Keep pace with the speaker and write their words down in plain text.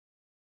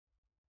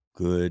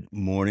Good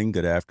morning,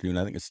 good afternoon.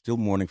 I think it's still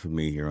morning for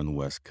me here on the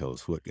West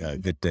Coast.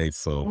 Good day,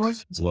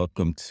 folks.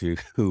 Welcome to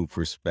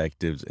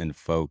Perspectives in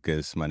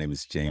Focus. My name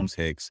is James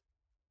Hicks.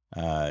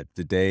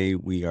 Today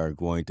we are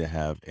going to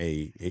have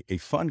a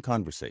fun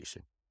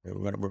conversation.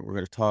 We're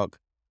going to talk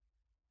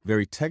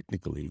very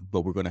technically,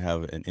 but we're going to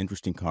have an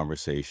interesting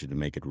conversation to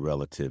make it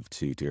relative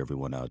to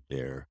everyone out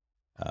there.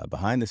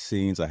 Behind the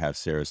scenes, I have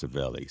Sarah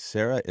Savelli.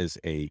 Sarah is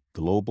a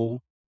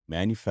global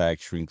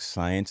manufacturing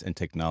science and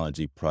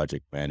technology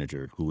project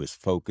manager who is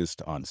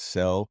focused on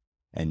cell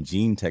and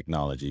gene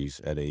technologies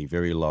at a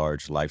very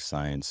large life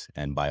science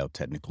and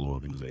biotechnical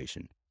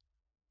organization.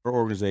 Her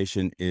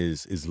organization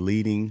is a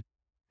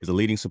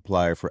leading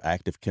supplier for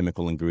active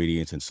chemical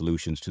ingredients and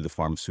solutions to the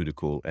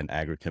pharmaceutical and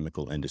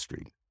agrochemical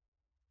industry.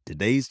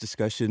 Today's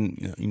discussion,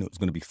 is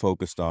going to be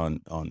focused on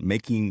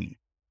making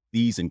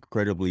these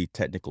incredibly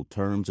technical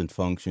terms and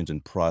functions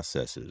and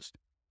processes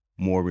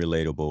more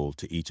relatable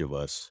to each of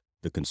us,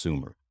 the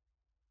consumer.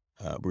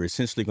 We're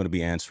essentially going to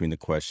be answering the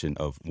question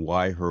of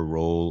why her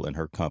role and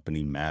her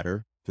company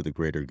matter to the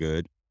greater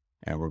good.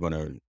 And we're going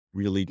to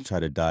really try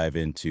to dive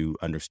into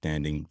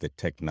understanding the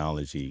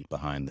technology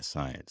behind the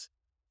science.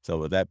 So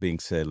with that being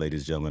said,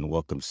 ladies and gentlemen,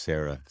 welcome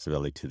Sarah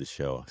Savelli to the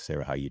show.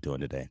 Sarah, how are you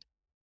doing today?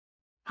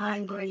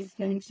 I'm great.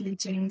 Thank you,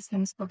 James.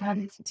 Thanks for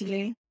having me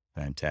today.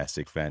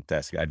 Fantastic,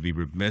 fantastic. I'd be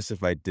remiss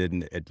if I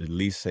didn't at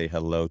least say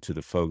hello to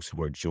the folks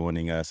who are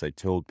joining us. I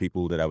told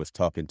people that I was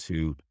talking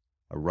to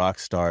a rock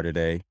star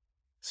today.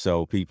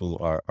 So people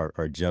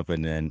are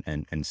jumping in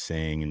and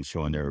saying and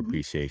showing their Mhm.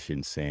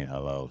 appreciation, saying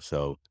hello.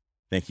 So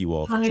thank you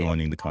all for Hi.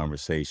 joining the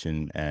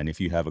conversation. And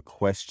if you have a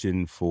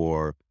question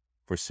for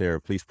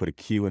Sarah, please put a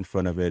Q in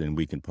front of it and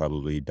we can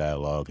probably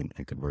dialogue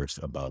and converse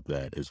about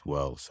that as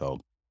well.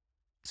 So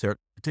Sarah,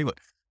 I tell you what,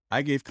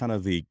 I gave kind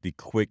of the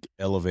quick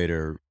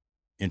elevator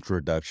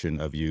introduction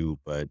of you,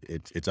 but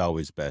it's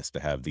always best to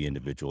have the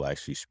individual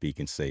actually speak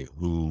and say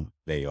who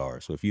they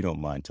are. So if you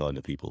don't mind telling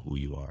the people who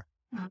you are.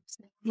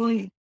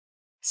 Absolutely.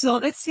 So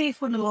let's say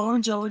for the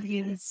large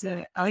audience,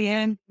 I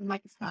am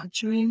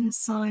manufacturing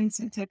science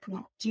and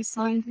technology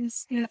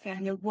scientist,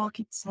 and I work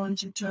in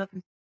science and tech,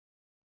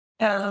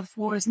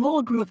 for a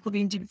small group of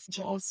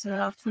individuals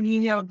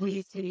familiar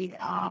with the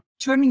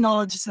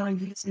terminology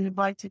science in the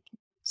biotech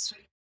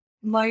industry.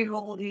 My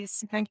role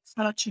is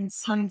manufacturing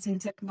science and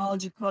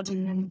technology project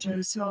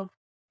manager. So,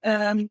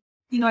 um,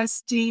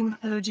 as James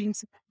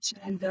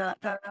mentioned,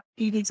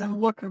 it is a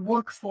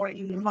work for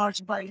in the large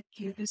biotech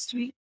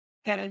industry,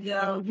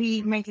 and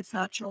we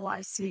manufacture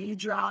IC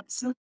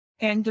drugs.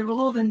 And the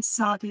role of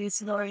NSAT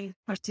is very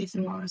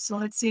particular. So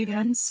let's say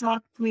that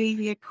NSAT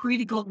play a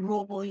critical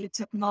role in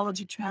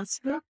technology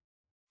transfer.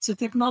 So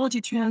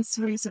technology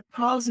transfer is a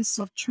process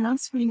of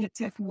transferring a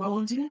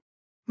technology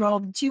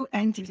from two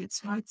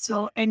entities, right?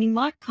 So, and in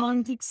my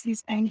context,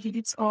 these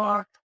entities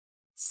are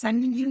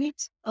sending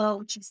unit,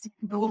 which is the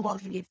role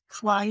of the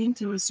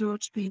client, a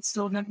research-based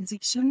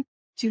organization,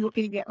 to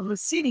a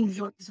receiving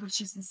unit, which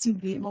is the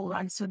CDMO,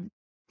 right? So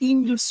the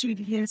industry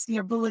has the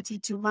ability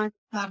to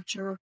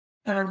manufacture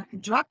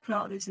drug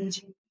products and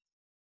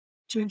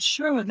to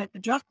ensure that the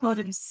drug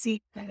product is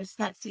safe and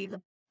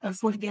effective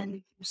for the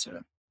end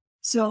user.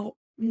 So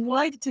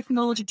why the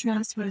technology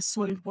transfer is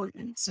so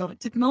important? So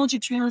technology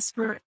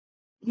transfer,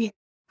 yeah,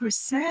 per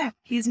se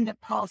isn't a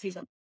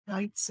problem,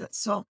 right?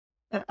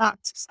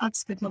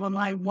 Aspect of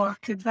my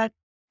work, but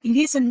it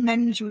is a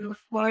mandatory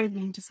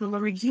requirement from a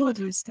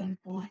regulatory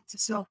standpoint.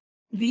 So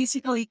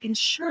basically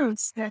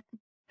ensures that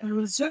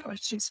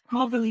research is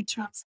properly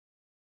transferred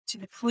to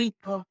the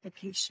clinical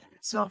application.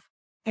 So,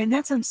 and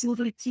that's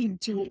absolutely key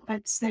to,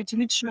 I'd say, to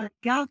make sure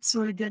gaps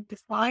are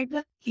identified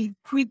in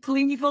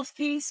preclinical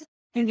phase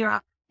and they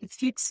are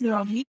fixed, they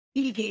are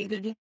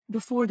mitigated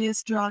before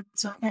these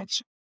drugs are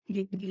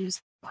actually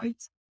used,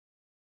 right?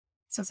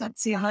 So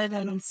that's the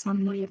highlight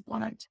summary of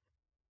what I do.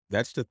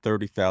 That's the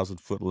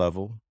 30,000-foot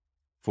level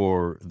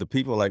for the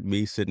people like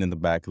me sitting in the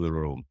back of the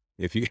room.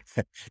 If you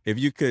if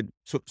you could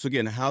so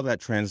again, how that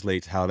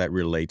translates, how that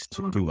relates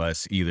to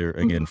us either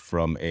again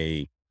from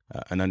an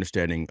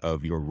understanding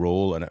of your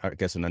role and I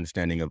guess an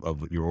understanding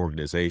of your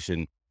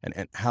organization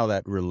and how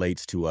that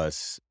relates to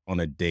us on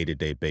a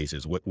day-to-day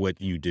basis,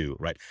 what you do,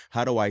 right?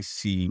 How do I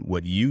see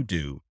what you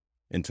do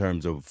in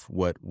terms of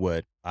what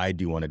I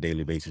do on a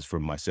daily basis for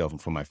myself and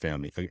for my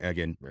family?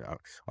 Again,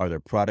 are there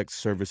products,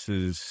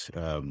 services, I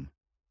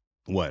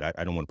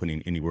don't want to put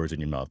any words in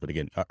your mouth, but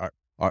again,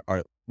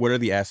 what are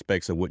the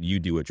aspects of what you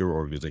do at your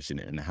organization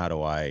and how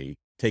do I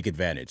take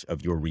advantage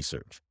of your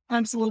research?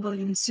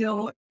 Absolutely. And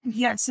so,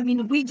 yes, I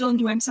mean, we don't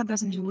do MSAT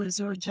doesn't do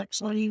research,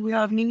 actually. We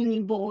are mainly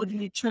involved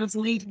in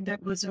translating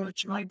that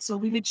research, right? So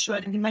we make sure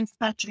that the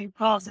manufacturing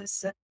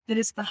process that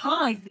is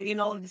behind,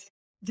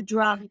 the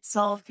drug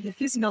itself, the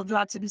physical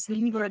drug that is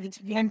delivered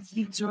into the end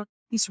user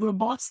is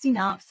robust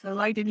enough,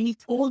 right? And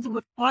meet all the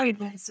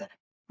requirements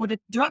for the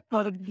drug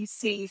product to be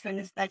safe and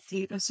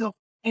effective. And so,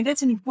 and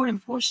that's an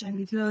important portion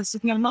because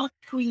we are not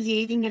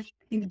creating a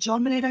in the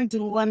generator,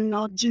 do I'm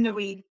not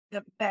generating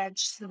the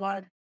badge, so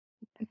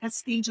that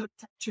stage of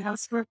tech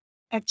transfer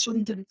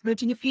actually to the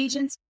protein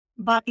agents.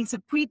 but it's a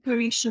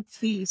preparation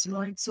phase,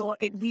 right? So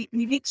we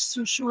make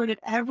so sure that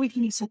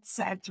everything is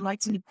set,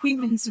 right? So the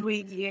equipment's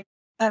ready,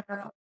 uh,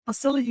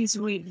 facilities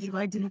ready,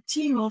 right? The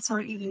materials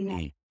are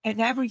in,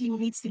 and everything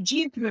meets the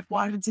GMP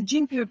requirements. The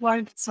GMP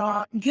requirements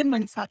are good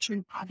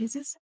manufacturing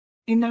practices,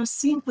 and are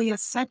simply a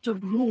set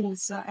of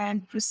rules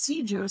and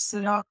procedures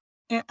that are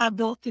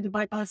adopted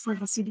by the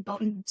pharmaceutical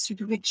industry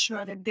to make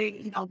sure that they,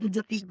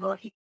 deliver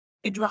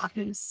a drug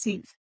that is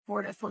safe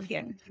for the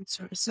end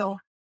user. So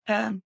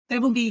there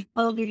will be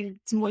elevated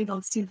to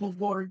those simple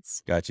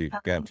words. Got you. Uh,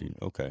 Got you.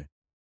 Okay.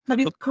 but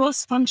it's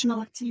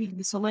cross-functional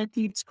activity. So let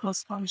it's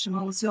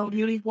cross-functional. So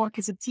we really work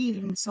as a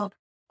team. So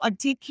I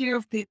take care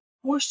of the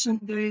portion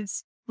that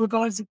is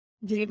regards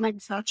the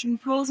manufacturing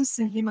process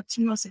and the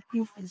materials that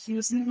we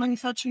use in the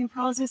manufacturing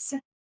process.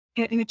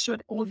 And make sure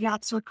that all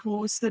gaps are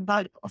closed.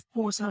 But of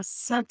course, there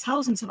are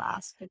thousands of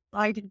aspects,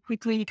 right? And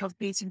quickly, because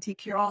basically take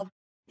care of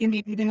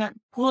in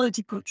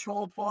quality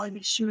control, quality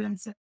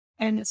assurance.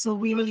 And so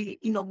we really,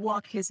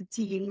 work as a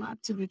team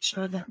to make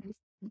sure that we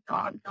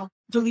are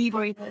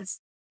delivering this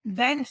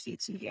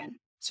benefits again.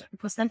 So,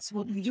 because that's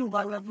what we do.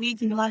 While we're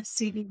reading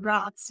life-saving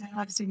drugs, and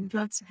life-saving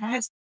drugs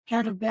has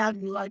had a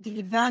value, like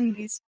the value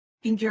is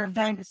in their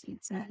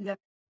benefits. And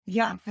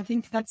yeah, I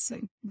think that's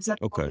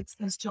exactly what Okay. it's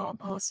this job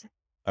also.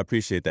 I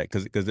appreciate that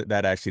because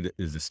that actually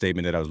is the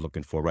statement that I was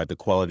looking for, right? The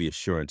quality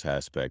assurance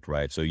aspect,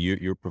 right? So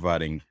you're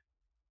providing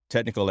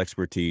technical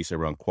expertise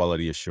around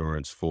quality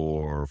assurance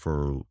for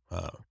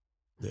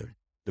the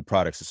the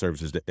products and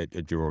services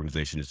that your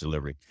organization is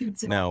delivering.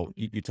 Now,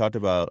 Exactly. you talked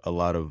about a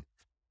lot of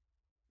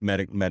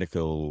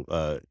medical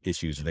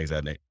issues and things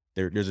like that.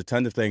 There's a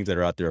ton of things that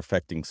are out there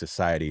affecting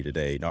society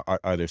today. Now,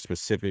 are there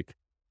specific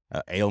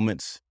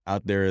ailments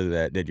out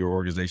there that your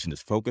organization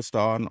is focused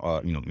on?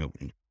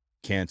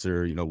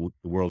 Cancer. The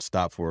world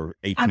stopped for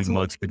 18 months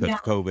Absolutely. because Yeah.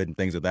 of COVID and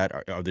things of that.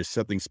 Are there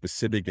something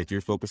specific that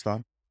you're focused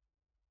on?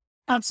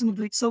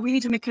 Absolutely. So we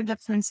need to make a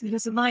difference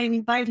because the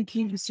biotech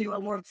industry I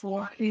work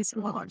for is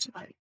large.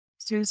 Right?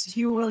 So as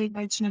you really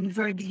mentioned in the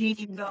very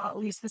beginning,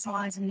 we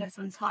specialize in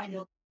different kind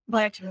of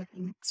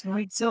biotechnologies,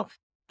 right? So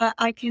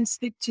I can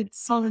speak to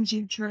cell and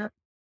gene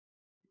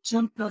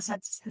jump those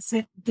at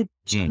specific the Mm,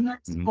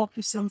 genetics mhm.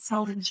 focus on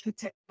cell and gene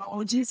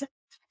technologies.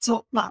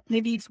 So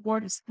maybe it's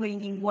worth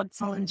explaining what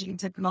cell and gene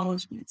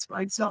technology is,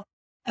 right? So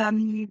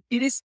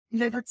it is,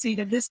 let's say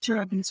that these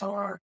therapies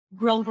are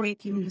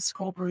groundbreaking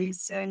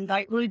discoveries, and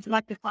I really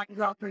like to find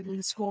groundbreaking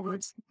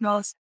discoveries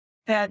because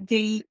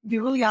they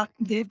really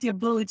they have the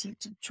ability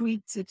to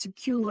treat, to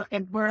cure a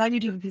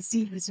variety of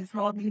diseases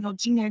from,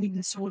 genetic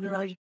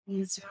disorder,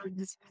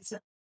 disease,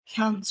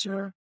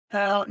 cancer,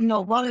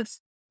 what if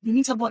you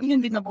need about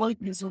even metabolic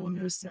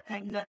disorders,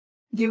 and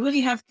they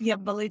really have the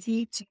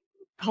ability to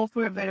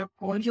offer a better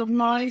quality of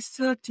life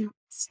to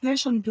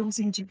especially those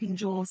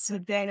individuals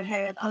that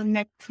have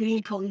unmet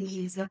clinical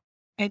needs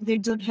and they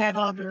don't have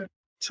other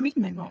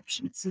treatment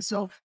options.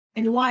 So,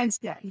 and why is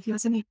that?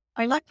 Because I mean,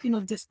 I like,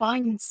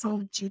 defining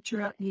some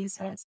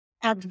therapies as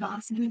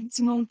advanced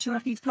medicinal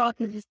therapy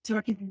products,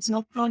 therapy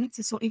medicinal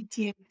products. So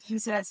ATM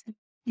uses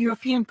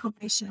European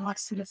Commission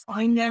likes to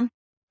define them.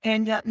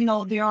 And,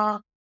 there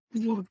are,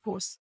 of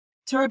course,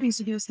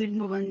 therapies used in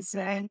humans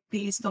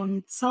based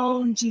on cell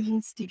and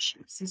gene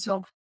tissues.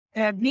 So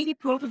many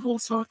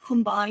protocols are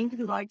combined,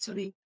 right? So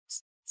the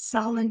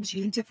cell and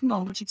gene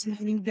technologies,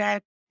 meaning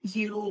that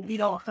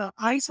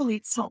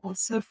isolate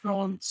cells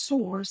from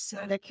source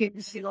that can,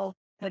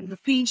 the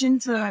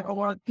patient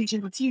or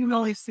patient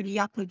material is the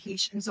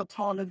applications of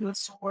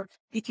autologous or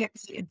it can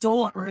be a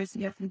donor is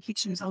the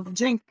applications of the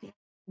gene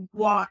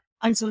war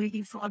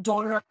isolating from a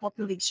donor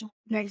population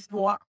next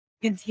war.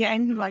 In the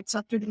end, right, so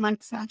after the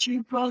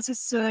manufacturing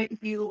process,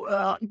 if you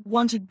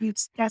want to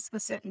use that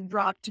specific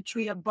drug to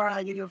treat a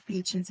variety of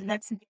patients, and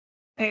that's,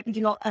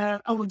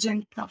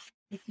 allogenic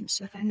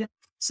application. And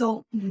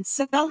so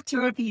cell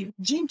therapy,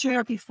 gene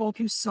therapy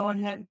focus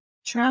on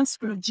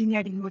transfer of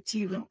genetic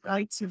material,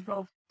 right,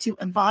 to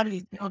a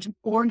body, to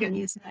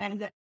organism,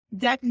 and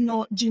that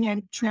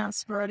genetic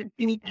transfer,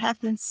 it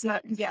happens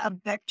via a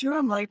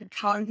bacterium like a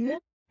target.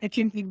 It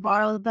can be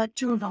viral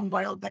vector,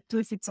 non-viral vector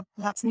if it's a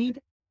plasmid.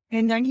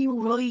 And then you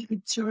really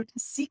insert the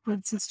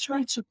sequences,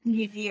 try to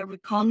DNA,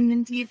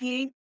 recombinant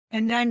DNA.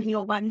 And then,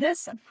 when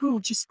this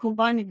approach is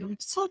combined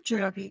with cell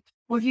therapy,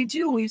 what you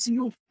do is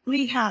you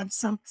really have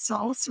some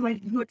cells where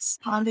you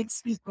expand it,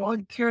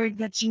 and carry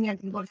that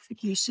genetic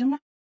modification.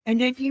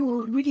 And then you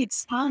will really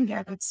expand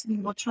that,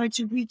 try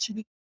to reach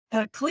the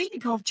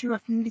clinical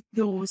therapeutic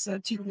dose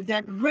to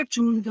then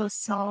return those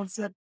cells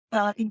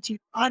into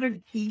other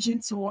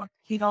patients or,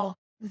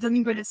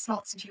 deliver the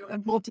cells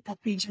to multiple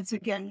patients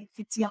again if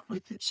it's the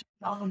application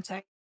time.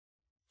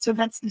 So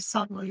that's the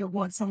summary of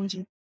what cell and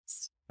gene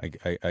is.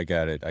 I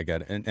got it. I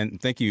got it. And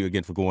thank you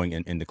again for going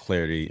into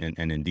clarity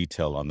and in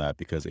detail on that,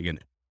 because again,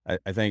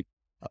 I think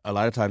a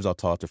lot of times I'll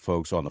talk to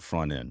folks on the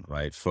front end,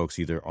 right? Folks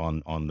either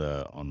on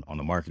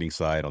the marketing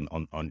side,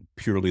 on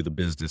purely the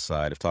business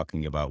side of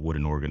talking about what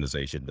an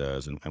organization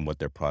does and what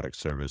their product,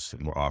 service,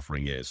 and more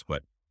offering is.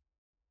 But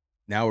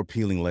now we're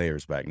peeling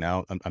layers back.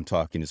 Now I'm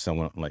talking to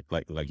someone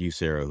like you,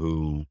 Sarah,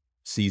 who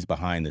sees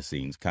behind the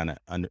scenes, kind of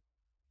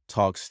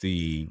talks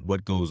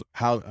what goes,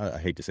 how, I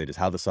hate to say this,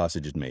 how the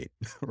sausage is made,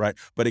 right?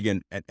 But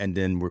again, and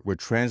then we're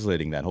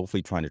translating that,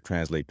 hopefully trying to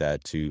translate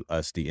that to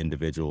us, the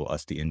individual,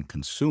 us, the end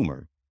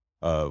consumer,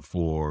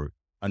 for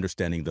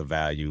understanding the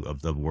value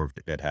of the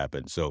work that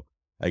happens. So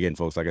again,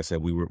 folks, like I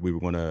said, we were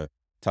going to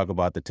talk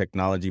about the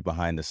technology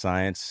behind the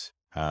science,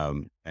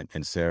 and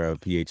Sarah,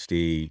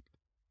 PhD,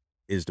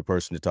 is the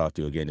person to talk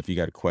to. Again, if you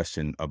got a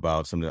question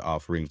about some of the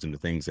offerings and the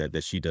things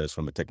that she does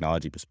from a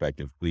technology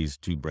perspective, please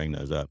do bring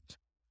those up.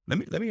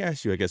 Let me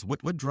ask you, I guess,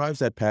 what drives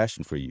that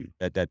passion for you?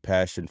 That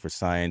passion for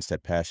science,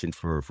 that passion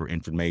for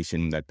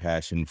information, that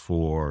passion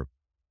for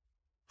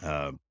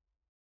uh,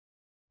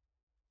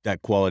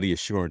 that quality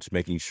assurance,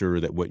 making sure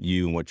that what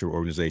you and what your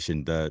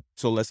organization does.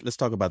 So let's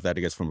talk about that,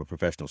 I guess, from a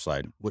professional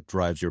side. What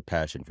drives your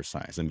passion for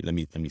science? Let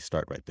me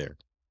start right there.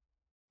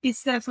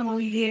 It's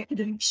definitely the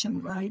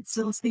addiction, right?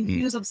 So it's the Mm,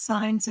 use of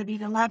science and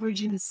even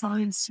leveraging the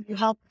science to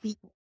help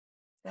people.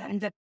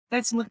 And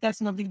that's what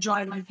definitely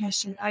drive my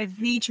passion. I've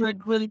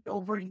featured really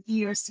over the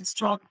years to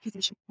strong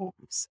patient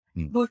focus,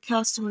 mm, both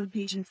customer and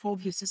patient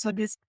focus. So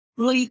this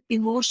really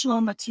emotional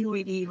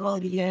maturity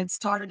really had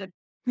started at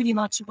pretty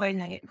much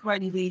when I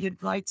graduated,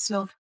 right?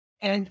 So,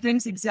 and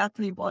that's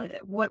exactly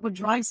what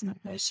drives my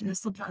passion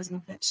is what drives my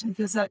passion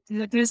because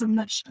there's a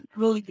mission,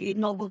 really a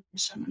noble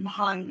mission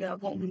behind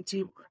what we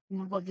do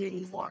and what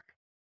we work.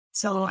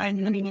 So,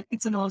 and I mean,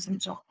 it's an awesome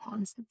job,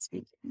 honestly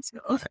speaking.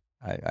 So,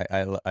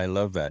 I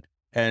love that.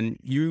 And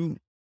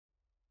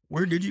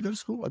where did you go to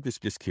school? I'm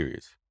just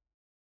curious.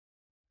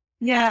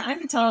 yeah,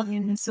 I'm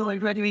Italian, and so I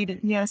graduated.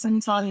 Yes, I'm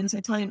Italian, so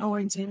Italian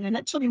origin, and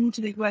actually moved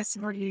to the US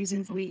for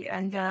recently.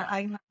 And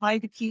I'm by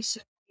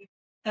education,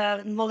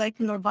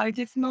 molecular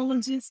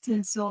biotechnologist,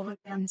 and so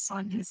I'm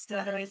scientist.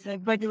 I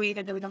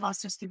graduated with a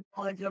master's degree in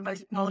molecular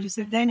biotechnology.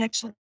 And then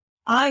actually,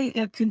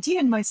 I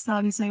continued my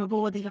studies. I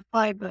awarded a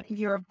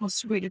 5-year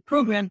postgraduate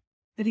program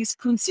that is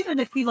considered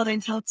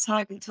equivalent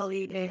outside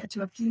Italy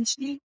to a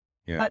PhD.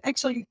 Yeah. But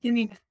actually, I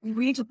mean,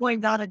 we need to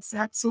point out it's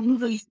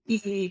absolutely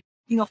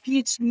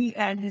PhD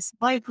and his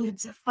Bible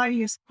is a 5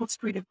 year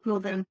postgraduate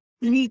program.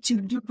 You need to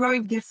do very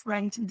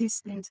different,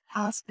 distinct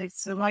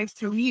aspects, right,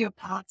 career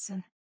paths.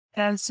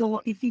 And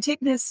so if you take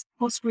this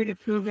postgraduate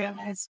program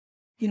as,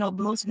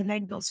 most of the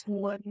medical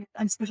school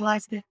and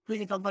specialized in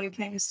clinical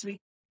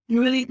biochemistry, it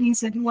really means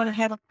that you want to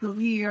have a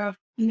career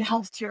in the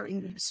healthcare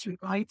industry,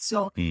 right?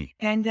 So, Mm,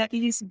 and that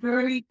it is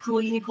very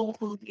clinical.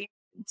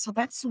 So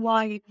that's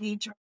why it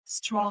needs a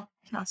strong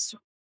cluster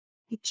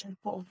kitchen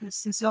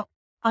focus. And so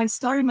I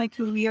started my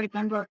career,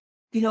 remember,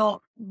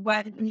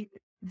 when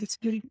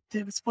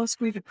this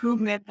postgraduate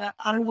program,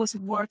 I was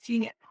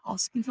working at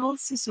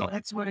hospitals. So oh,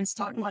 that's where I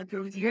started my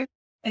career.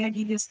 And I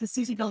did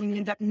specifically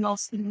in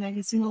diagnostic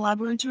medicine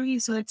laboratory.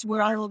 So that's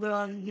where I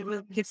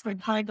learned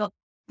different kind of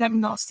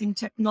diagnostic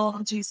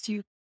technologies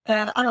to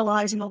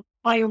analyze,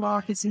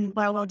 biomarkers in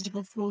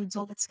biological fluids,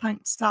 all that kind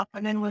of stuff.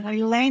 And then when I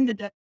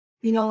landed at,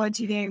 I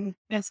did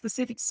a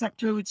specific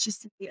sector, which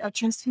is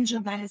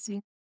transfusion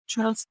medicine,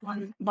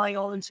 transplant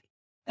biology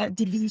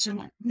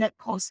division that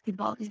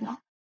hospital,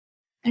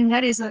 and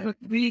that is a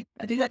really,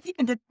 I think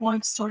at that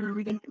point started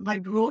reading my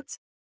growth.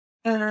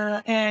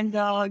 Yeah,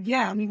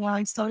 I mean, when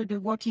I started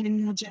working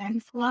in the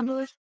genetic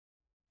lab,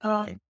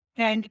 uh, okay.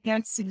 and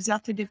that's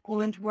exactly the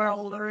point where I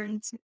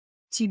learned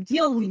to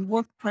deal with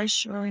work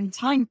pressure and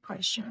time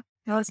pressure.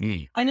 Because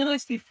Mm, I don't know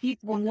if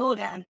people know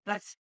that,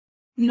 but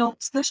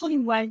especially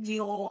when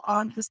you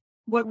are just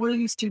what we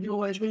used to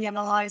do is really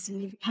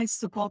analyzing the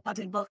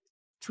histocompatible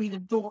between the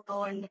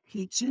donor and the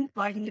patient,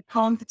 right? In the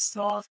context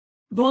of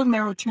bone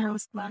marrow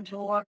transplant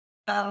or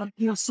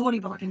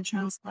solid organ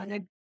transplant.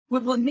 And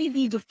what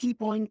maybe the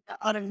people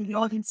out of the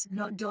audience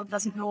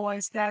doesn't know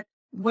is that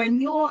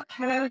when you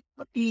have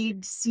a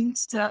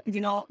deceased,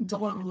 donor,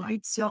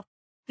 right? So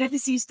that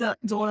deceased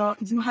donor,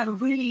 you have a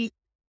really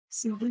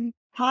certain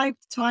type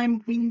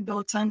time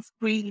window, time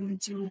frame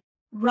to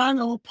run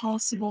all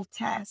possible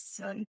tests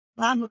and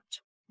plan to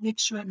make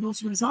sure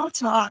those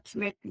results are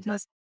accurate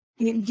because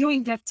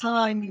during that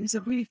time is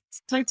a really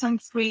tight time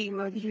frame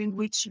during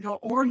which your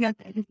organ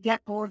and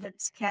that organ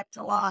is kept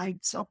alive.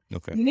 So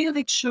okay. you need to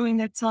make sure in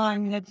that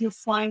time that you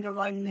find the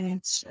right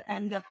match.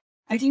 And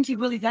I think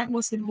that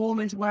was the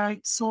moment where I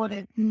saw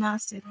that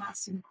massive,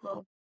 massive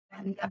growth.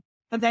 And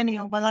but then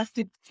when I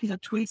did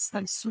twist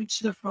and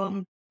switched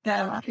from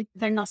the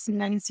diagnostic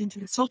medicine to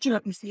the social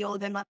therapy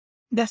field, and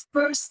the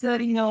first,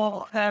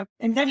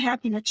 and that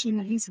happened actually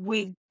in his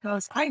way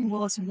because I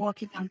was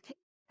working on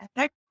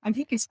that. I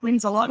think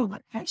explains a lot of my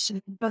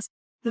passion because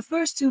the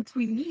first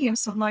 2-3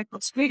 years of my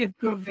postgraduate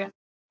program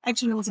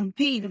actually wasn't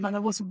paid, but I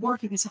was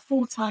working as a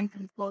full-time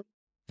employee.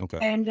 Okay.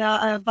 And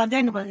but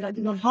then when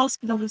the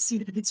hospital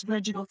received its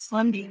regional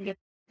funding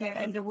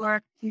and the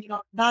work,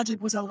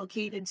 budget was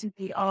allocated to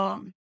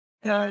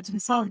the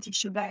solid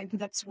tissue bank.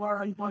 That's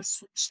where I was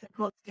switched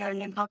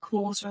and got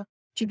closer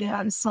to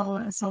the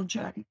cell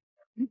journey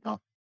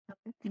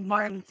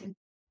environment.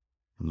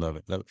 Love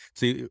it. Love it.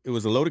 See, it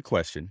was a loaded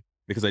question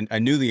because I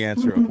knew the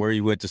answer of Mhm. where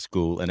you went to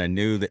school, and I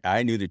knew that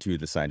you were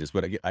the scientist.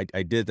 But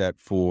I did that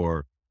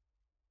for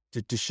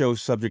to show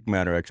subject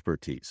matter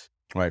expertise,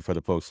 right, for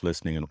the folks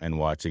listening and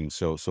watching.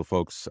 So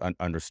folks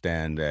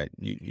understand that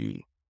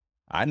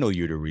I know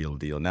you're the real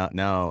deal.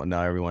 Now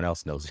everyone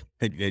else knows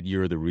that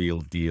you're the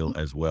real deal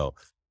as well.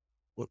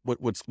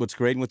 What's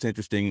great and what's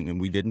interesting, and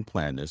we didn't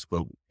plan this,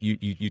 but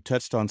you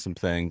touched on some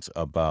things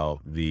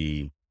about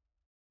I'm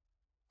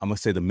gonna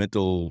say the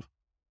mental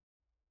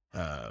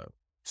uh,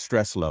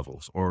 stress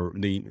levels, or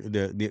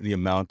the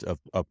amount of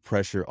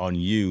pressure on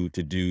you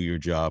to do your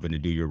job and to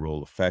do your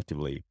role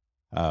effectively.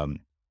 Um,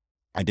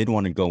 I did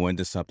want to go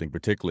into something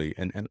particularly,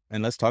 and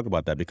let's talk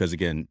about that, because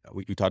again,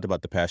 we talked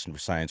about the passion for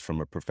science from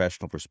a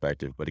professional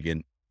perspective, but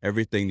again,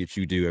 everything that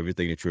you do,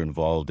 everything that you're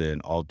involved in,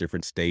 all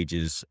different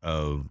stages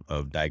of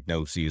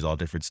diagnoses, all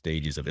different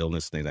stages of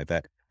illness, things like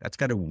that, that's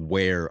got to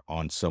wear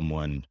on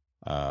someone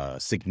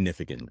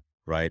significant,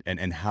 right?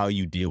 And how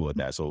you deal with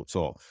that. So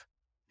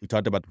we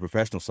talked about the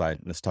professional side.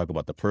 Let's talk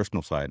about the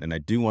personal side. And I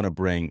do want to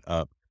bring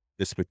up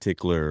this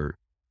particular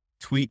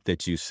tweet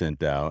that you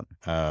sent out,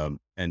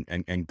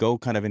 and go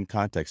kind of in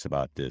context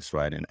about this,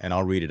 right? And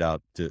I'll read it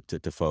out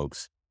to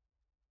folks.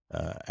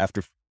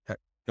 After,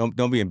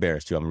 don't be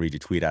embarrassed too. I'm gonna read your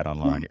tweet out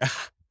online.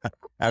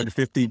 After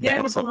 50 Yeah, it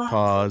minutes was a of lot.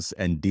 pause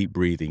and deep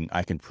breathing,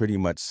 I can pretty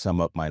much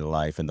sum up my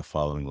life in the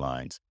following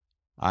lines.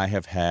 I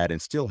have had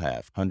and still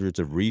have hundreds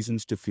of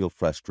reasons to feel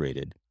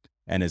frustrated,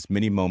 and as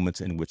many moments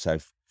in which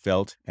I've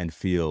felt and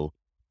feel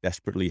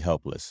desperately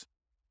helpless.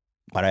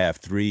 But I have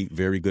three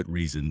very good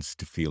reasons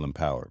to feel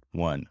empowered.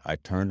 One, I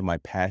turned my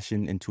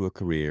passion into a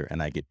career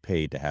and I get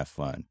paid to have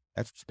fun.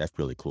 That's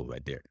really cool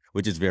right there,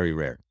 which is very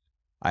rare.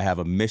 I have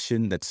a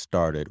mission that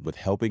started with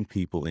helping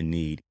people in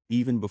need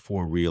even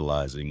before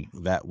realizing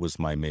that was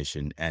my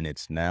mission, and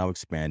it's now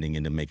expanding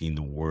into making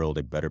the world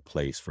a better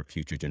place for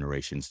future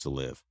generations to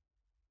live.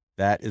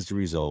 That is the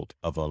result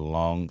of a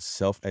long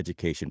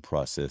self-education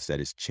process that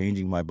is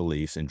changing my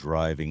beliefs and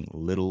driving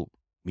little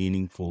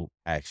meaningful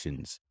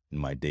actions in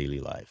my daily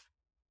life.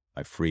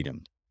 My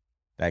freedom.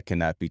 That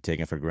cannot be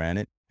taken for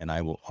granted, and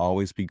I will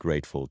always be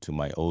grateful to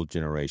my old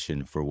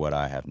generation for what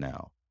I have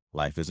now.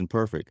 Life isn't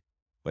perfect,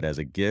 but as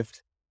a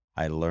gift,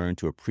 I learn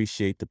to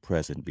appreciate the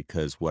present,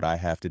 because what I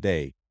have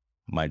today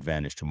might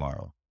vanish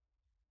tomorrow.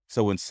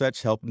 So when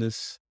such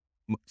helpless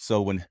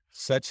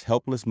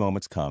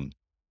moments come,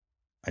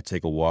 I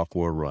take a walk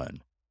or a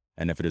run.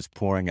 And if it is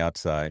pouring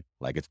outside,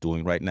 like it's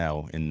doing right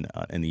now in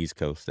the East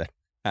Coast,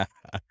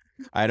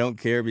 I don't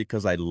care,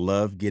 because I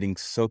love getting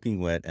soaking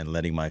wet and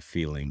letting my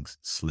feelings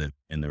slip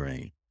in the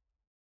rain.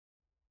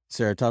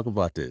 Sarah, talk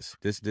about this.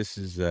 This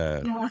is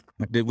Yeah.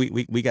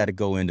 we got to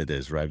go into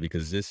this, right?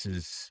 Because this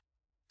is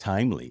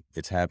timely.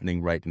 It's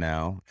happening right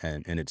now,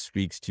 and it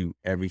speaks to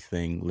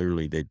everything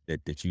literally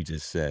that you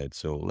just said.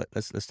 So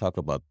let's talk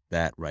about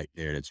that right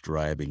there. That's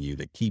driving you,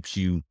 that keeps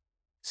you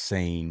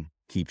sane,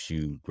 keeps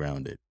you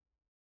grounded.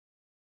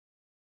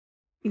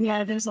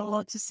 Yeah, there's a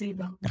lot to say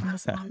about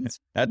those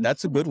lines.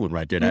 That's a good one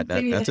right there. I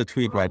That's think a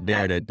tweet right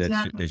there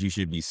exactly. that you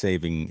should be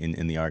saving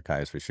in the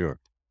archives for sure.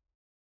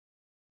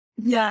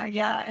 Yeah,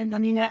 yeah. And I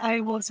mean, I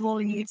was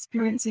really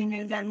experiencing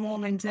in that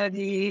moment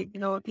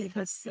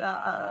this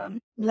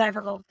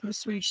level of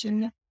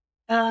frustration.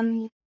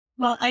 Um,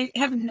 well, I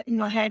haven't,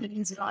 had it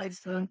in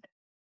life.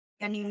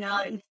 I mean,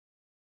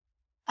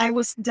 I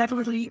was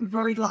definitely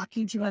very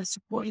lucky to have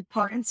supported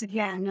parents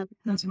again,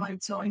 because my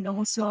son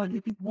also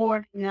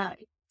before in a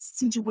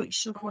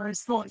situation where I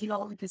thought,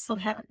 this still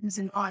happens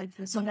in life.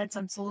 So that's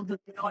absolutely,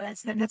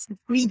 that's the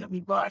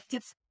freedom.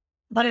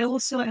 But I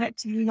also had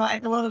to, I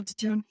had a lot of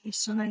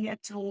determination. I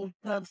had to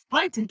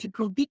fight and to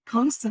compete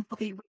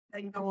constantly with,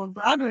 a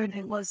brother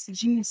that was the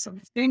genius of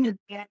the thing.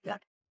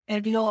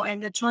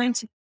 And trying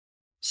to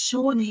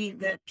show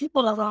the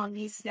people around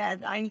me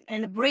that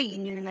and a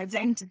brain and an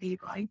identity,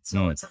 right? So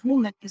Mm. it's a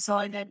movement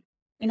beside that.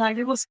 And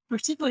it was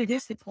particularly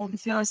difficult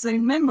because I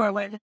remember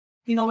when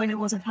it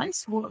was in high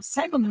school,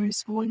 secondary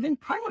school, even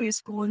primary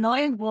school, and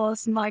I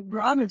was my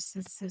brother's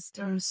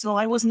sister. So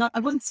I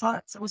wasn't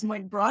sorry. I was my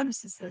brother's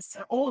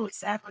sister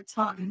always every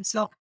time.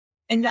 So,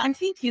 and I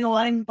think,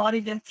 I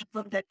embodied that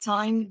from that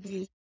time,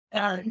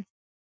 uh,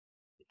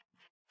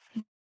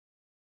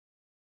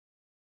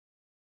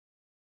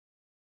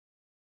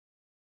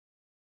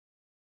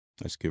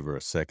 Let's give her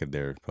a second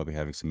there. Probably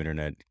having some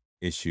internet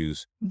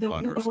issues the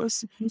on her side. was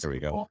supposed There we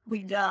go.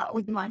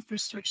 with my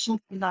frustration,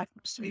 with life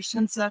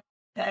frustrations. Uh,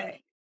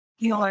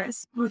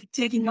 it's really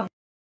taking up.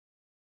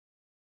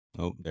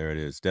 Oh, there it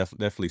is.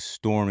 Definitely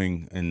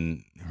storming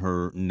in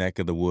her neck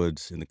of the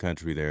woods in the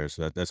country there.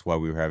 So that's why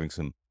we were having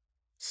some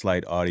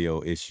slight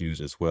audio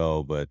issues as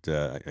well. But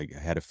I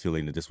had a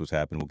feeling that this was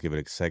happening. We'll give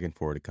it a second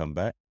for her to come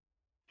back.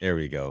 There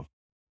we go.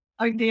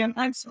 Again,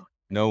 I'm sorry.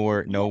 No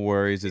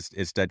worries.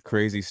 It's that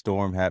crazy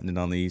storm happening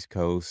on the East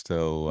Coast.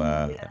 So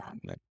Yeah.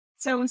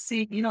 So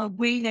see,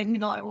 way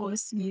that I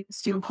was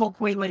used to cope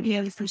with my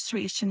daily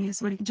frustration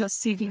is really just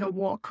sitting a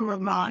walk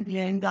around.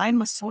 And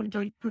I'm a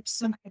solitary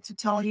person, I have to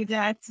tell you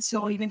that.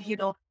 So even,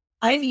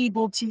 I'm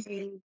able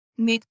to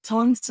make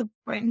tons of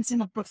friends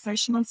in a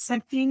professional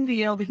setting,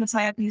 because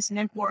I have these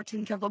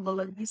networking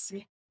capabilities.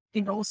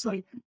 And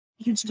also,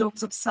 huge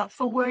dose of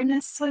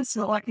self-awareness.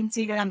 So I can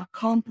say that I'm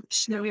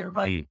accomplished there,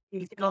 right?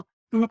 Mm.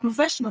 From a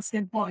professional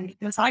standpoint,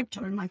 because I've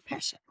turned my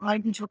passion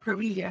right into a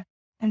career.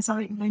 And so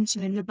I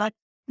mentioned it, but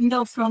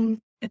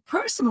from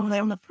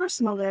on a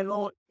personal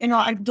level,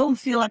 I don't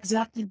feel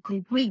exactly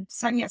complete.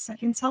 So yes, I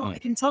can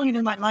tell you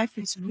that my life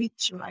is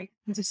rich, right?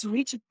 It's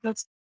rich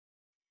because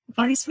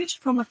but I switched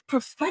from a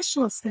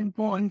professional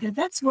standpoint, and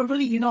that's what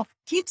really,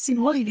 keeps me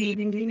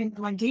motivating in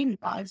my daily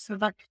life. So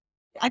that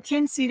I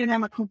can't say that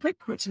I'm a complete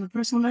person.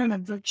 Personal level,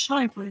 I'm very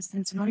shy, for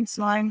instance,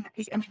 So I'm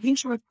an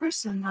introvert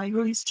person. I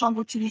really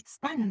struggle to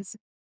expand.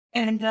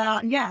 And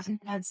yeah,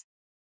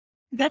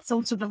 that's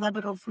also the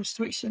level of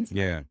frustration.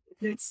 Yeah.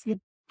 It's the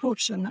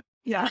portion.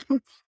 Yeah.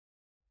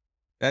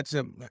 That's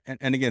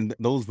and again,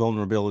 those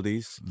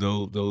vulnerabilities,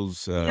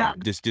 those Yeah.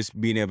 just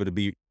being able to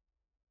be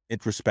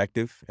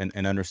introspective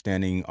and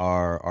understanding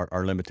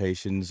our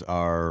limitations,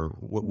 our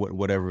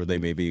whatever they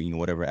may be,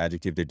 whatever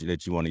adjective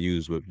that you want to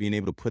use, but being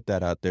able to put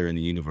that out there in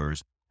the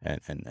universe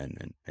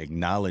and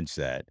acknowledge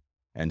that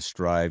and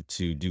strive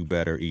to do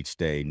better each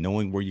day,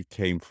 knowing where you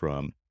came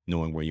from,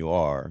 knowing where you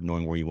are,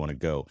 knowing where you want to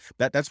go.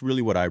 That's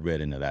really what I read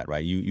into that,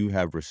 right? You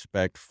have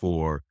respect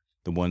for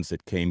the ones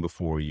that came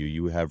before you.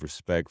 You have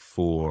respect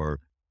for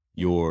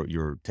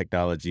your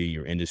technology,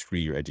 your industry,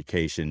 your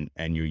education,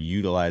 and you're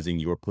utilizing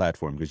your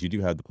platform because you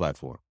do have the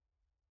platform,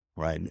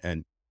 right?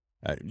 And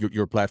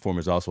your platform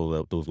is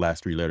also those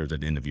last three letters at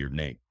the end of your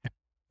name,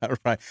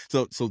 right?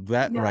 So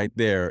that Yeah. right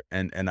there,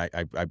 and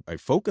I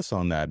focus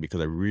on that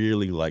because I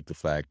really like the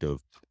fact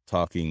of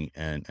talking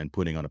and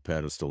putting on a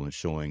pedestal and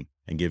showing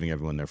and giving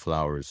everyone their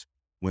flowers,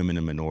 women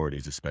and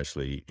minorities,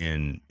 especially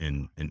in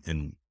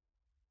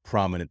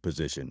prominent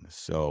position.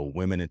 So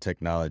women in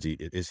technology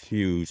is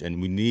huge,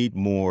 and we need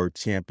more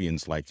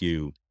champions like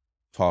you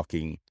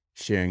talking,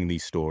 sharing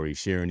these stories,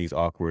 sharing these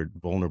awkward,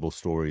 vulnerable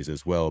stories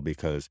as well,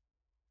 because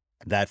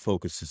that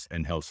focuses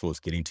and helps folks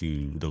get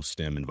into those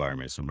STEM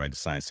environments, so, right?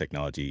 Science,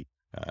 technology,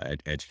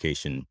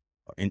 education,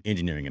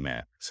 engineering, and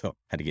math. So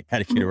had to get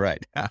it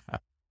right.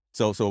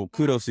 So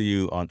kudos to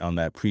you on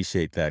that.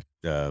 Appreciate that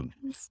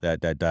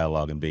that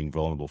dialogue and being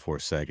vulnerable for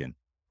a second.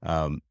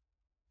 Um,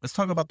 Let's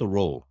talk about the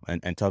role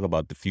and talk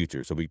about the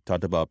future. So we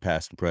talked about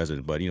past and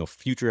present, but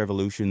future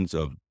evolutions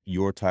of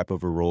your type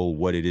of a role,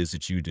 what it is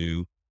that you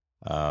do,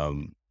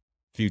 um,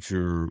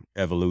 future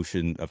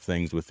evolution of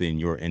things within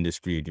your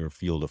industry and your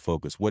field of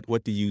focus.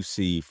 What do you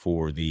see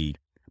for the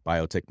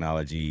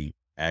biotechnology,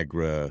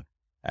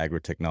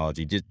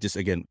 agri-technology? Just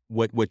again,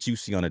 what you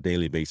see on a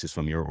daily basis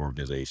from your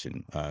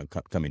organization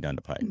coming down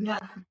the pipe. Yeah.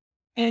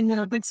 And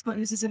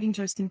this is an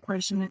interesting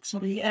question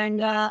actually.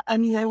 And I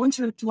mean, I want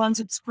to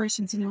answer this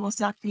question in the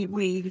most accurate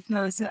way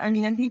because I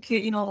mean, I think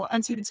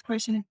answer this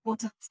question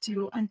important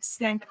to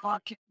understand the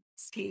market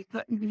landscape,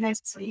 but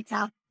necessarily it's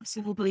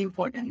absolutely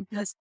important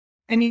because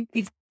I mean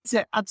it's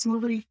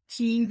absolutely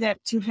key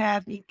that to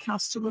have a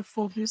customer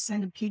focus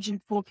and a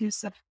patient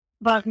focus.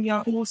 But we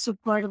are also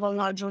part of a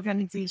large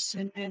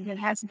organization and it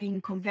has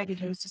been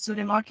competitors. So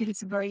the market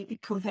is very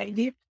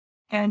competitive.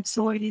 And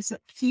so it's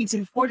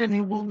important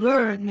and we'll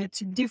learn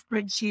to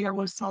differentiate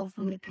ourselves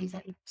from the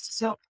competitors.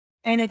 So,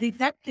 and I think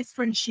that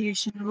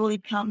differentiation really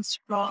comes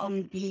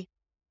from the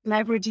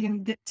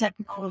leveraging the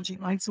technology,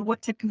 right? So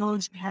what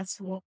technology has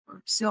to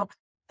offer. So,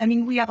 I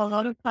mean, we have a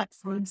lot of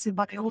platforms,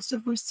 but I also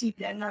foresee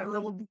that there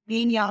will be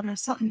many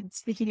others, something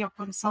speaking of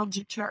from cell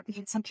gene therapy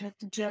and something like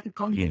the gene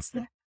context.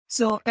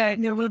 So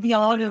there will be a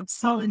lot of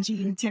cell and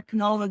gene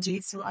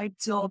technologies, right?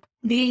 So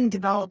being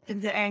developed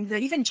and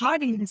even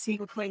charting the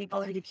single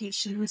clinical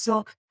education.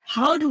 So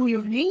how do we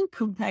remain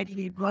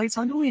competitive, right?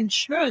 So how do we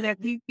ensure that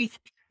we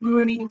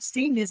remain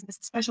sustain business,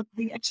 especially if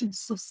we actually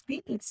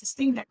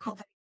sustain that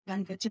competitive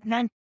advantage? And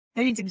then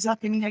that is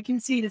exactly, I mean, I can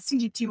see the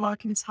CGT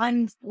market is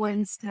highly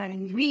influenced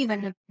and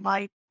driven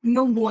by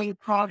no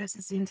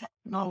progresses in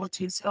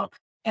technology. So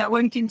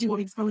one can do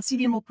it from a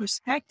CDMO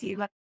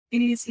perspective.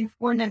 It is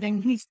important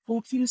that we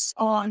focus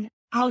on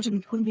out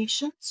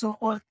information, so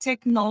or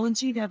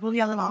technology that really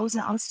allows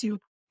us to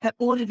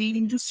automate,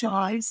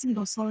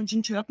 industrialize, cell and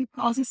gene therapy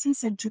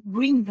processes and to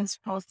bring those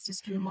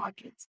processes to the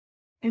market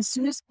as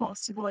soon as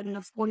possible at an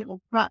affordable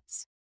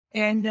price.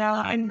 And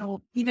I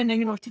know even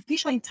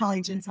artificial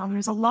intelligence.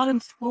 There's a lot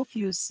of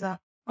focus on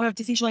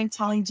artificial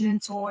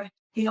intelligence or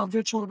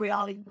virtual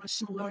reality,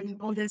 machine learning,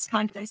 all this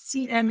kind of. I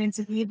see them as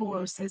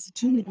enablers, as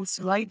tools,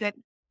 right? That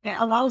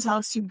allows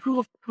us to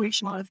improve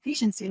operational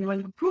efficiency. And when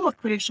you improve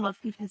operational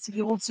efficiency,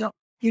 you also,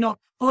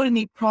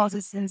 automate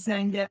processes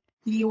and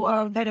you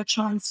are a better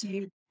chance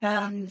to,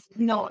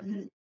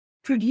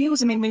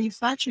 produce, I mean,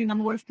 manufacturing in a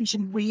more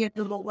efficient way at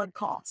the lower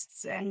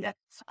costs. And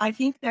I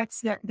think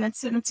that's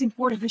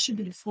important. It should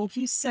be the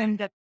focus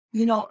and,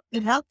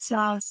 it helps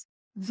us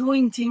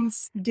doing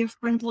things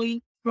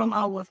differently from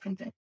our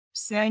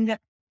competitors.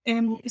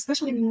 And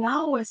especially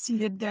now, I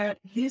see that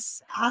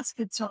these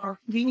aspects are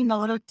gaining a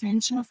lot of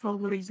attention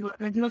from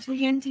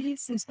regulatory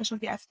entities, especially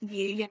the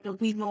FDA and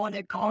we know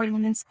that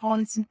governance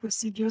policy and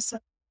procedures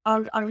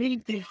are really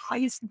the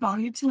highest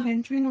value to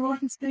entry in the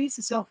working space.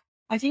 So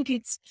I think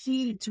it's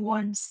key to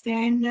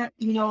understand,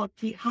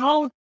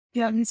 how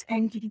these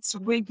entities to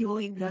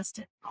regulate those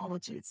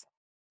technologies.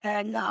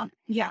 And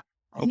yeah,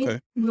 I think Okay.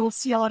 we'll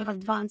see a lot of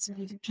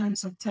advancements in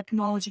terms of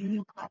technology and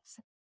new platforms.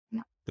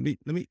 Yeah.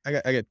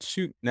 I got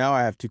two. Now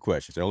I have two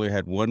questions. I only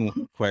had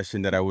one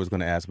question that I was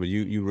going to ask, but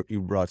you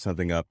brought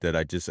something up that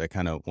I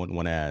kind of want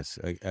to ask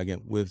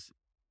again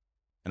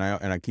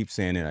and I keep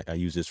saying it. I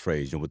use this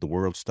phrase, with the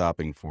world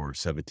stopping for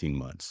 17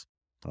 months,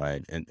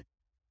 right? And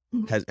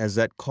Mhm. has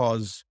that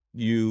caused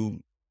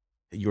you,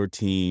 your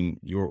team,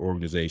 your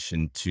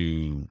organization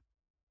to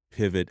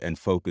pivot and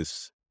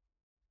focus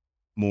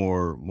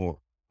more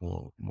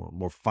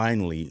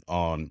finely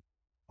on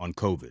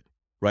COVID,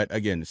 right?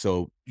 Again,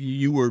 so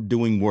you were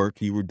doing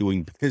work, you were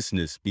doing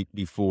business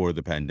before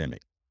the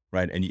pandemic,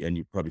 right? And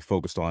you probably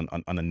focused on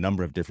a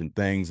number of different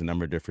things, a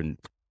number of different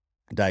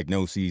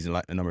diagnoses,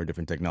 and a number of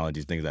different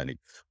technologies, things like that.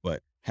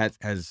 But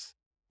has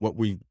what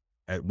we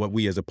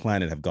as a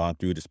planet have gone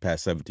through this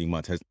past 17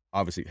 months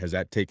has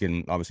that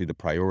taken obviously the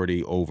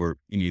priority over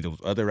any of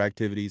those other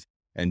activities?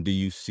 And do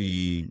you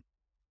see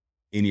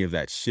any of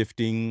that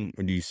shifting,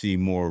 or do you see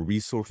more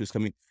resources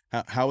coming?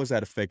 How has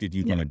that affected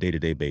you Yeah. on a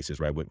day-to-day basis,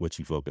 right? What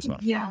you focus on?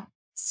 Yeah.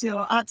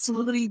 So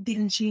absolutely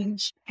didn't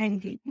change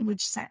anything in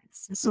which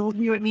sense. So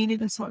we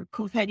remained sort of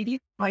competitive,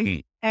 right?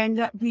 Mm.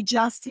 And we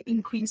just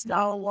increased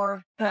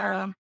our,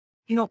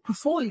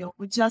 portfolio.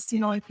 We just,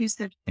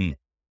 increased it, Mm.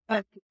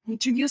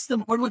 introduced the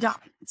more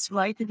modalities,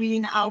 right?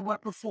 Within our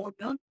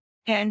portfolio.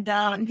 And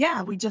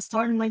yeah, we just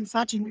started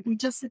manufacturing. We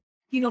just,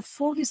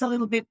 focus a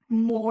little bit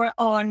more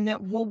on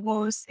what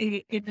was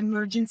an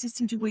emergency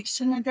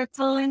situation at that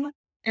time,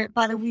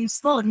 but we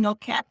still,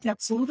 kept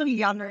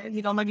absolutely under,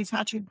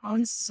 manufacturing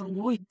plants. So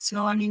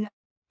I mean,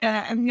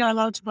 and we are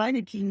allowed to buy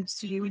the teams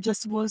to you. It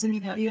just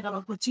wasn't,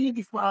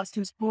 opportunity for us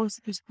to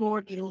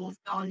explore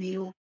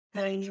new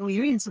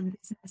areas of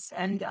business.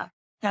 And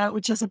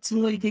which is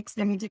absolutely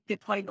the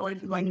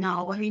priority right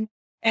now. I mean,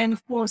 and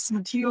of course,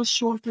 material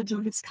shortage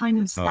of this kind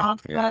of Oh,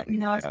 stuff, yeah.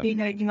 it's Yeah. been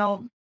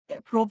a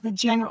problem,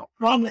 general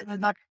problem,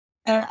 but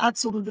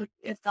absolutely,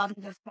 it's not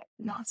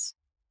affecting us.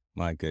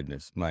 My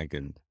goodness. My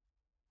goodness.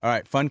 All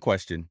right. Fun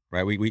question,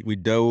 right? We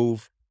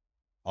dove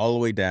all the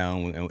way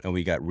down and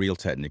we got real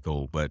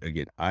technical. But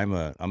again, I'm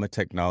a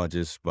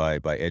technologist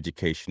by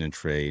education and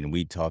trade, and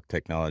we talk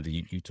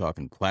technology. You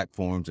talking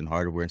platforms and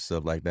hardware and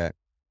stuff like that.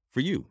 For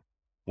you,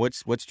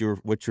 what's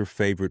your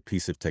favorite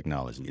piece of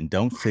technology? And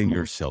don't say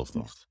your cell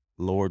phone.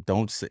 Lord,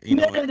 don't say.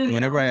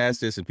 Whenever I ask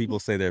this and people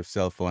say their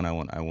cell phone, I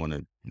want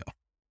to know.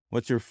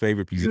 What's your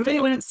favorite piece You of really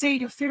technology? want to say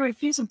your favorite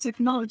piece of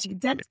technology?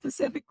 That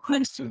specific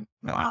question.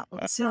 Wow.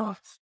 So,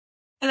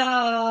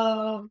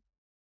 uh,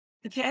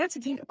 okay, I have to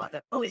think about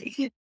it. Oh, I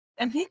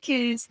think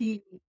it's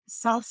the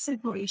self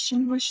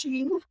separation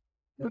machine.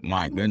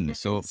 My goodness.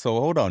 So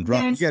hold on. You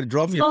Yes, got to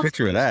draw me a self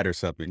picture of that or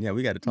something. Yeah,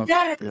 we got to talk.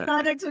 yeah,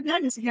 that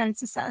is again,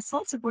 it's a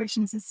self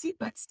separation is a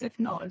sequence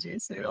technology.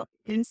 So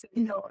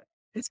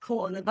it's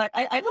cool. But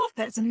I love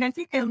this. I mean, I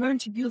think I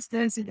learned to use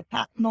this in the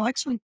past. No,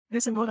 actually,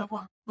 there's another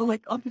one. But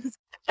like, because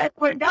I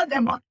forgot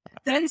that one.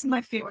 That is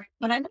my favorite.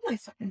 But I know I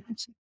fucking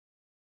mentioned.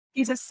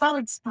 It's a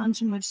solid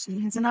sponge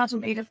machine. It's an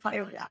automated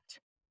fire reactor.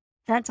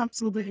 That's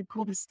absolutely the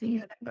coolest thing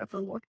that I've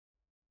ever worked.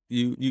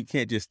 You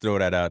can't just throw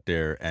that out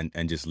there and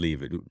just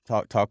leave it.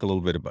 Talk a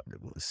little bit about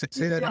it.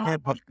 Say that Yeah.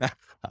 again.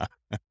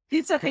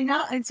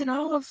 It's an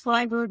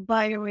olive-fibered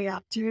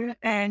bioreactor,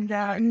 and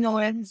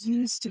it's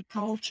used to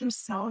culture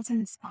cells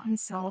and span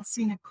cells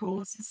in a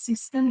closed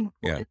system.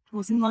 Yeah. It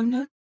was in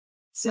London.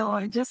 So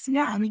you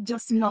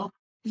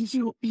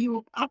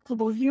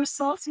upload your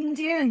cells in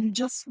there and you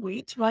just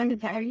wait,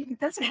 right?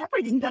 That's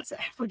everything. That's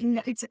everything.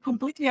 It's a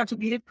completely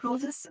automated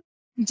process.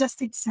 You just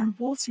take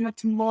samples. You have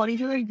to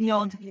monitor,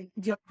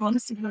 the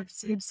progress if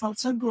your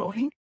cells are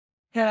growing.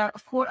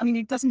 Of course, I mean,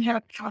 it doesn't have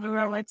a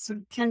camera, right? So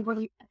you can't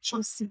really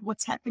actually see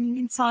what's happening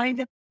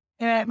inside.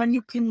 But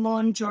you can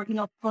monitor,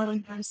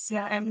 parameters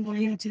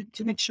and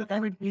to make sure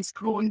everything is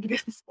growing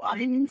because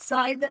flying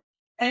inside.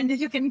 And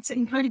you can, it's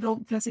incredible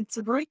because it's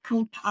a very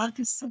compact,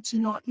 it's such a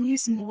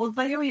small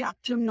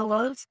bioreactor and a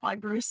lot of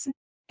fibers.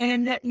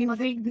 And,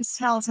 the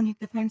cells, and it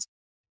depends,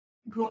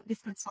 grow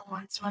different cell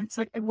lines, right?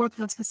 So I work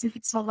on a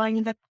specific cell line,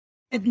 and that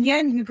at the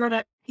end, you got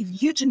a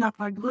huge enough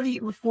library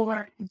for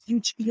a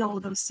huge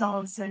field of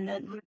cells, and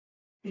then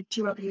the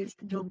two of these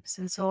dopes.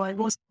 And so I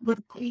was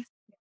really pleased.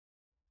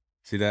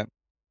 See that,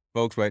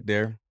 folks, right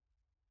there?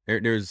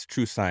 There's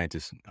true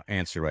scientist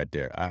answer right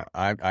there.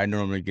 I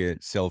normally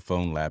get cell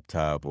phone,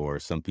 laptop, or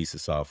some piece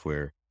of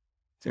software.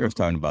 Sarah's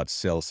talking about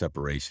cell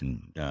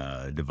separation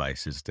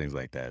devices, things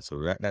like that.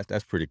 So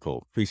that's pretty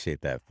cool.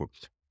 Appreciate that.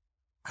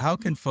 How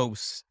can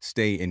folks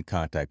stay in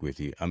contact with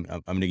you? I'm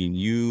thinking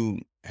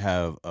you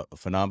have a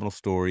phenomenal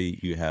story.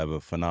 You have a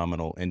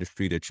phenomenal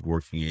industry that you're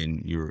working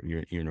in. You're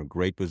in a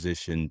great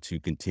position to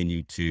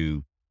continue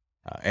to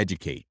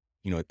educate.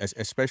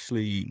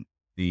 Especially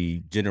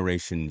the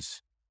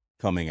generations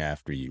coming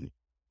after you.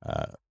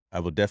 I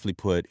will definitely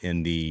put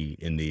in the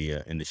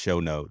show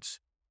notes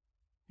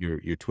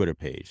your Twitter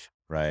page,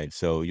 right?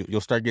 So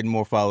you'll start getting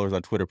more followers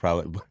on Twitter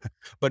probably.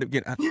 But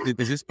again,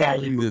 is this Yeah,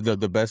 probably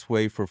the best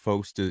way for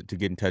folks to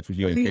get in touch with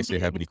you in case they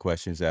have any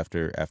questions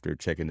after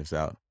checking this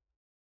out?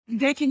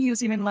 they can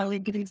use even my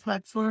LinkedIn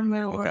platform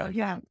Okay. or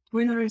yeah,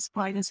 Twitter is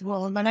fine as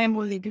well. But I'm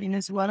on LinkedIn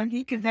as well. And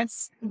because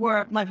that's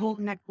where my whole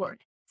network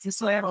is.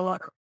 So I have a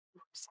lot of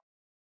groups.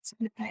 So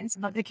it depends,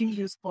 but they can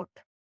use both.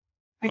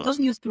 I don't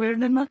use Twitter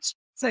that much.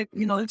 So,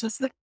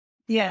 just like,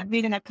 yeah,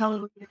 made an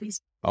account with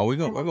these. Oh, we're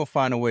gonna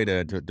find a way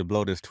to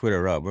blow this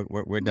Twitter up.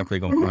 We're definitely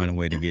gonna find a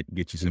way to get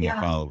you some more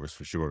Yeah. followers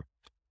for sure.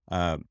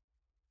 Um,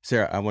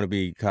 Sarah, I want to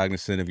be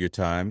cognizant of your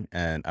time,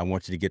 and I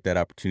want you to get that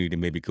opportunity to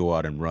maybe go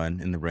out and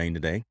run in the rain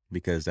today,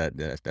 because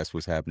that's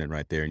what's happening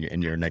right there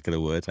in your neck of the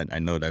woods. I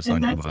know that's And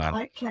on your that's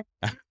mind.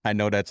 like, I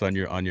know that's on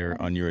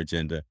your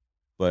agenda.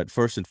 But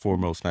first and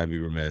foremost, and I'd be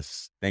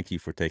remiss. Thank you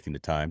for taking the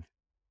time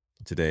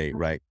today,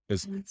 right?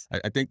 Because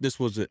I think this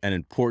was an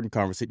important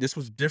conversation. This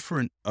was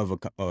different of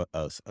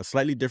a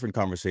slightly different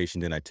conversation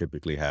than I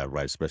typically have,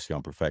 right? Especially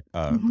on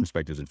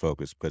perspectives and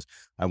focus, because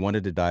I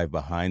wanted to dive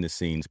behind the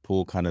scenes,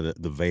 pull kind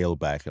of the veil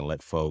back, and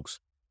let folks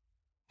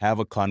have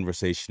a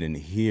conversation and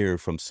hear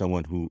from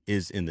someone who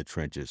is in the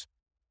trenches.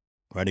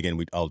 Right.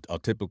 Again, I'll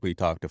typically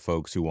talk to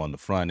folks who are on the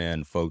front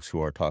end, folks who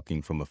are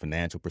talking from a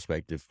financial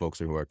perspective, folks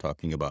who are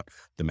talking about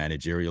the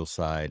managerial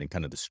side and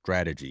kind of the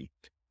strategy.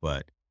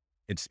 But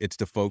it's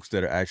the folks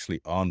that are actually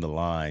on the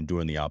line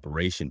doing the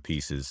operation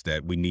pieces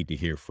that we need to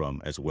hear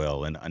from as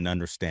well, and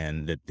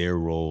understand that their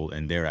role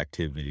and their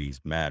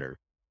activities matter.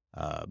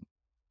 Uh,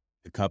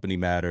 the company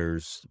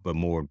matters, but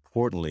more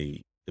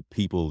importantly, the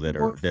people that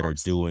are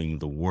doing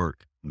the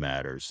work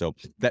matters. So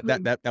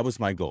that was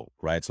my goal,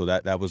 right? So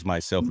that was my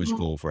selfish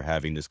goal for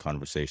having this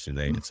conversation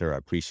today. And sir, I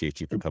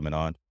appreciate you for coming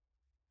on.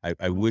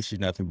 I wish you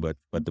nothing but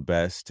the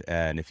best.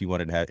 And if you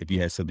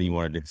had something you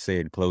wanted to say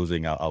in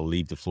closing, I'll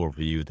leave the floor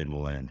for you. Then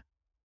we'll end.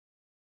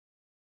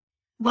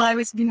 Well,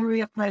 it's been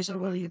really a pleasure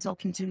really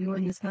talking to you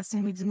and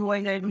discussing with you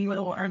and I really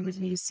learned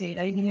with you said.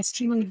 I mean,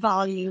 extremely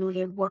value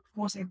the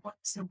workforce and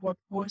what's the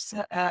workforce,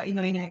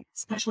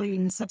 especially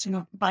in such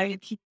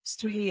biotech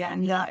industry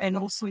and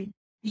also in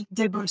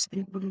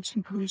diversity,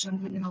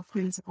 inclusion,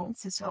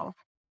 principles. So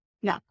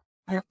yeah,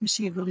 I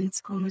appreciate really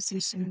this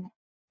conversation.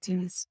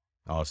 Teams.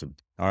 Awesome.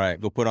 All right,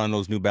 go put on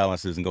those New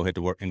Balances and go hit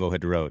the work and go hit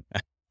the road.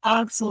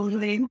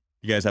 Absolutely.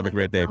 You guys have a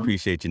great day.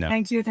 Appreciate you now.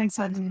 Thank you. Thanks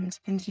for having me.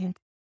 Thank you.